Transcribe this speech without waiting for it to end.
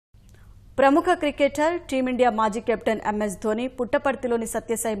ప్రముఖ cricketer team India మాజీ captain MS Dhoni పుట్టపర్తిలోని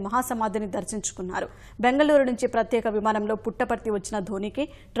Sathya Sai మహాసమాధిని దర్శించుకున్నారు. బెంగళూరు నుంచి ప్రత్యేక విమానంలో పుట్టపర్తి వచ్చిన ధోనికి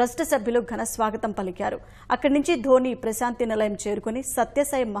ట్రస్ట్ సభ్యులు ఘన స్వాగతం పలికారు. అక్కడి నుంచి ధోని ప్రశాంతి నిలయం చేరుకుని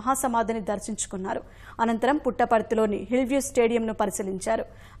సత్యసాయి మహాసమాధిని దర్శించుకున్నారు. అనంతరం పుట్టపర్తిలోని హిల్ వ్యూ స్టేడియంను పరిశీలించారు.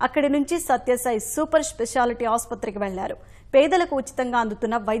 అక్కడి నుంచి సత్యసాయి సూపర్ స్పెషాలిటీ ఆసుపత్రికి వెళ్లారు. పేదలకు ఉచితంగా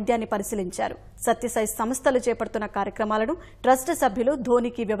అందుతున్న వైద్యాన్ని పరిశీలించారు. సత్యసాయి సంస్థలు చేపడుతున్న కార్యక్రమాలను ట్రస్ట్ సభ్యులు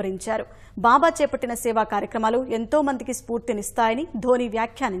ధోనికి వివరించారు. బాబా చేపట్టిన సేవా కార్యక్రమాలు ఎంతో మందికి స్ఫూర్తినిస్తాయని ధోని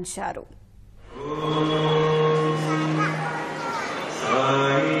వ్యాఖ్యానించారు.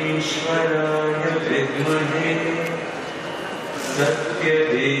 సత్య